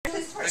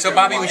So,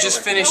 Bobby, we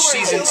just finished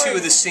season 2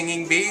 of The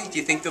Singing Bee. Do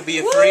you think there'll be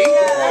a 3?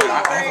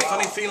 I have a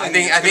funny feeling.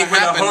 I think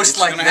with a host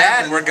like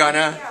that, we're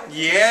gonna.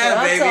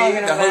 Yeah,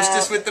 baby. The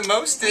hostess with the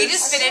mostest. We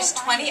just finished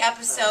 20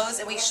 episodes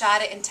and we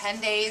shot it in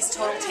 10 days,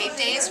 total tape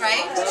days,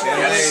 right?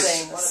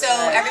 Yes. So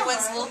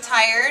everyone's a little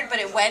tired, but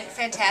it went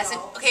fantastic.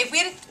 Okay, if we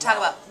had to talk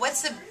about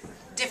what's the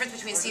difference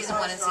between season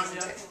 1 and season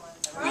 2?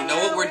 We know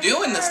what we're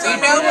doing this time.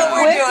 We know what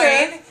we're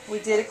doing. We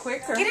did it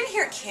quicker. Get in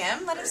here,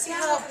 Kim. Let us see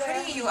how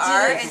pretty you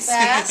are. And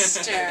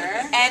faster.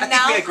 And I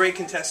now think we had great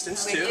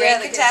contestants too. great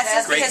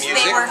contestants Great because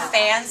music. they were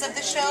fans of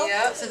the show,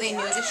 Yep. so they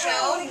knew the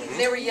show.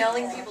 They were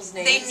yelling people's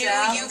names. They knew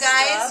out you and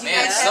guys. stuff. You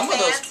Man, guys some are of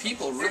those fans.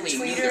 people really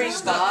knew their Tweetering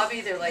stuff.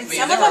 Bobby, they're like,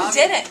 Some of them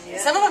didn't.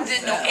 Some of them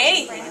didn't know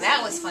anything. And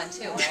that was fun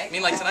too, right? I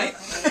mean, like tonight?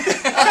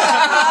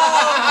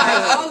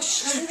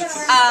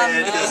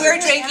 We're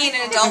drinking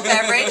an adult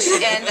beverage,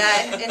 and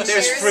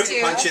There's cheers fruit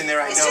to. punch in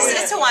there. I It's know just it.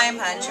 it's Hawaiian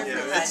punch or Yeah,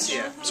 fruit it's, punch.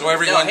 yeah. So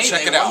everyone, Hey,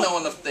 check they it out.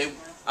 won though when they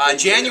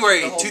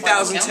January the whole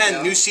 2010,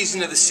 final new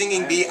season of The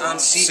Singing Bee on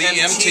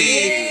CMT.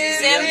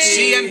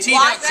 CMT.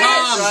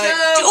 CMT.com.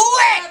 Do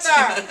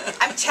it!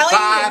 I'm telling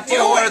 5, you.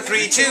 4,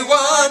 3, 2,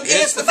 1.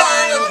 It's the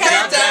final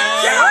countdown.